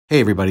Hey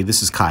everybody,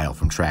 this is Kyle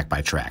from Track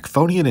by Track,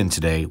 phoning it in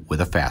today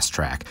with a fast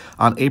track.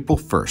 On April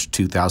 1st,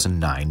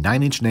 2009,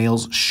 Nine Inch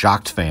Nails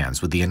shocked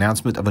fans with the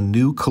announcement of a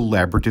new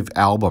collaborative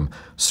album.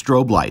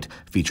 Strobe Light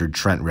featured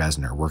Trent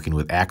Reznor, working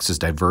with acts as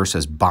diverse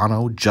as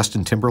Bono,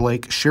 Justin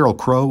Timberlake, Sheryl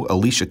Crow,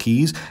 Alicia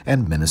Keys,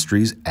 and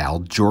Ministry's Al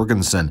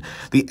Jorgensen.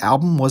 The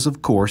album was,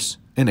 of course,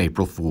 an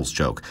April Fool's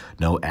joke.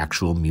 No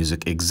actual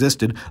music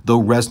existed,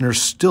 though Reznor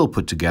still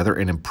put together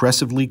an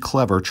impressively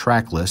clever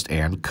track list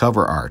and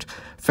cover art.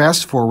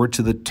 Fast forward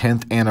to the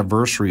 10th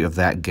anniversary of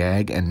that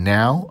gag, and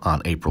now,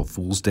 on April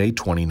Fool's Day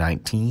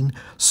 2019,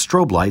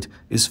 Strobe Light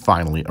is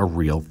finally a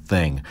real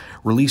thing.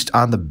 Released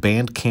on the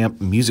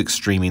Bandcamp music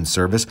streaming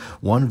service,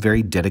 one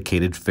very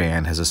dedicated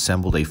fan has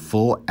assembled a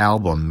full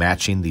album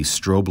matching the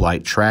Strobe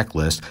Light track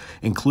list,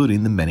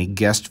 including the many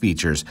guest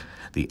features.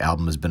 The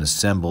album has been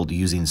assembled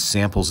using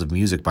samples of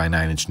music by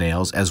Nine Inch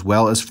Nails, as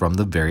well as from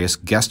the various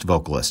guest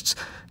vocalists.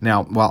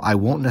 Now, while I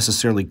won't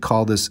necessarily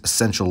call this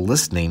essential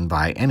listening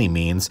by any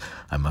means,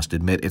 I must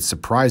admit it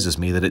surprises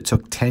me that it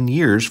took 10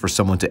 years for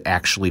someone to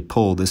actually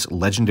pull this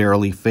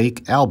legendarily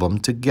fake album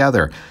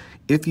together.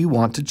 If you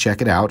want to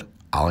check it out,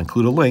 I'll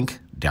include a link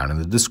down in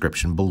the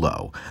description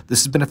below.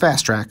 This has been a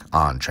Fast Track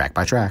on Track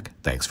by Track.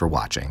 Thanks for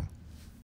watching.